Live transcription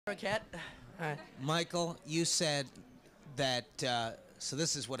Cat. Michael, you said that, so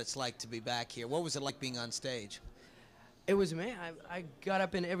this is what it's like to be back here. What was it like being on stage? It was, man, I got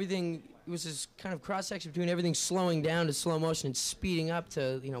up and everything, it was this kind of cross-section between everything slowing down to slow motion and speeding up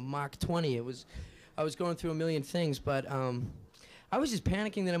to, Mach 20. I was going through a million things, but I was just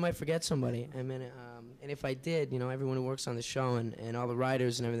panicking that I might forget somebody. I mean, and if I did, everyone who works on the show and all the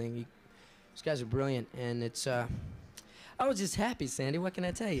writers and everything, these guys are brilliant, and it's, I was just happy, Sandy. What can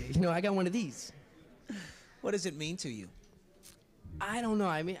I tell you? I got one of these. What does it mean to you? I don't know.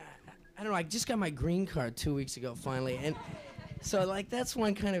 I mean, I don't know. I just got my green card 2 weeks ago, finally. And so, that's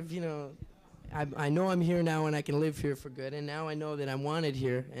one kind of, I know I'm here now and I can live here for good. And now I know that I'm wanted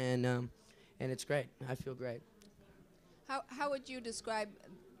here. And it's great. I feel great. How would you describe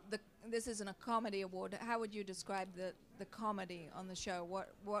this isn't a comedy award. How would you describe the comedy on the show?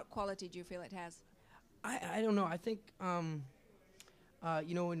 What quality do you feel it has? I don't know. I think when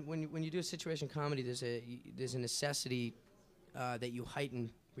you do a situation comedy, there's a necessity that you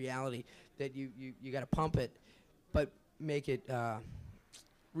heighten reality, that you got to pump it, but make it as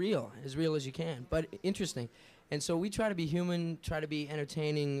real as you can, but interesting. And so we try to be human, try to be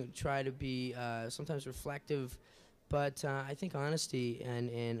entertaining, try to be sometimes reflective, but I think honesty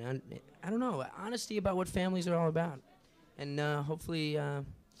and I don't know, honesty about what families are all about, and hopefully.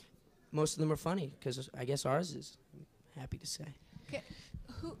 Most of them are funny, because I guess ours is, I'm happy to say. Okay.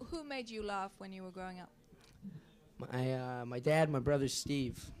 Who made you laugh when you were growing up? My dad, my brother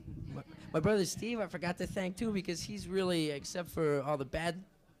Steve. My brother Steve I forgot to thank too, because he's really, except for all the bad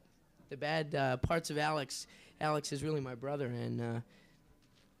parts of Alex is really my brother, and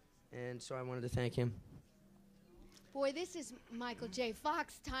so I wanted to thank him. Boy, this is Michael J.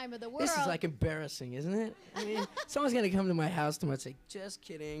 Fox time of the world. This is embarrassing, isn't it? I mean, someone's going to come to my house tomorrow and say, just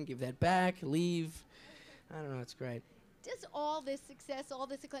kidding, give that back, leave. I don't know, it's great. Does all this success, all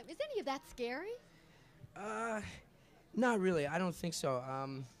this acclaim, is any of that scary? Not really, I don't think so.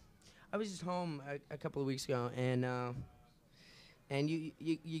 I was just home a couple of weeks ago, and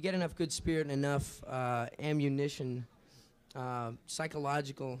you get enough good spirit and enough ammunition,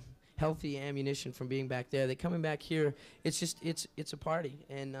 psychological healthy ammunition from being back there. They're coming back here. It's a party,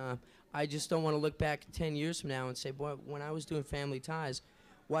 and I just don't want to look back 10 years from now and say, boy, when I was doing Family Ties,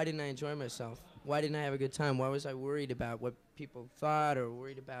 why didn't I enjoy myself? Why didn't I have a good time? Why was I worried about what people thought, or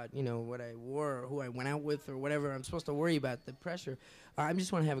worried about what I wore, or who I went out with, or whatever I'm supposed to worry about, the pressure? I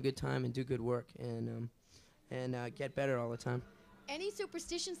just want to have a good time and do good work and get better all the time. Any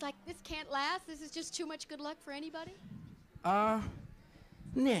superstitions like this can't last? This is just too much good luck for anybody? Nah.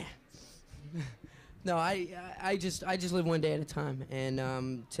 No, I just live one day at a time,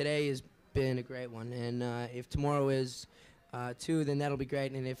 and today has been a great one, and if tomorrow is too, then that'll be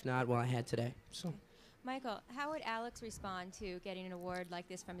great, and if not, well, I had today. So, Michael, how would Alex respond to getting an award like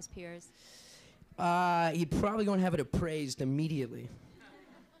this from his peers? He'd probably go and have it appraised immediately,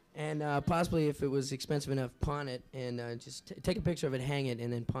 and possibly, if it was expensive enough, pawn it, and just take a picture of it, hang it,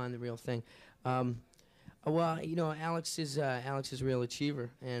 and then pawn the real thing. Well, Alex is a real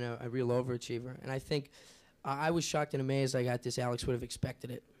achiever and a real overachiever, and I think I was shocked and amazed I got this. Alex would have expected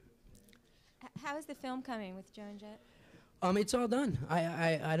it. How is the film coming with Joan Jett? It's all done.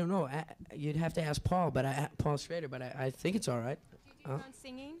 I don't know. You'd have to ask Paul, Paul Schrader, but I think it's all right. Did you do your own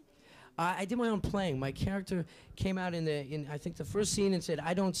singing? I did my own playing. My character came out in I think the first scene and said,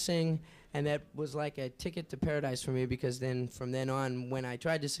 "I don't sing," and that was like a ticket to paradise for me, because then from then on, when I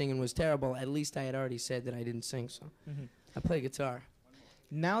tried to sing and was terrible, at least I had already said that I didn't sing. So I play guitar.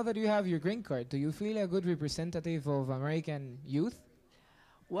 Now that you have your green card, do you feel a good representative of American youth?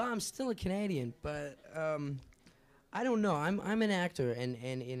 Well, I'm still a Canadian, but I don't know. I'm an actor, and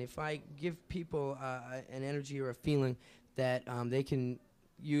if I give people an energy or a feeling that they can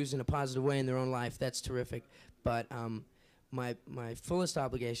use in a positive way in their own life, that's terrific. But my fullest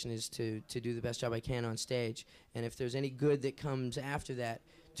obligation is to do the best job I can on stage, and if there's any good that comes after that,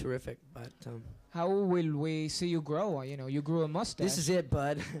 terrific. But how will we see you grow? You grew a mustache. This is it,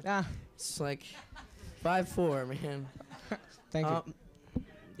 bud. Ah. It's like 5'4", man. Thank you.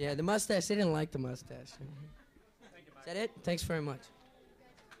 Yeah, the mustache, they didn't like the mustache. Is that it? Thanks very much.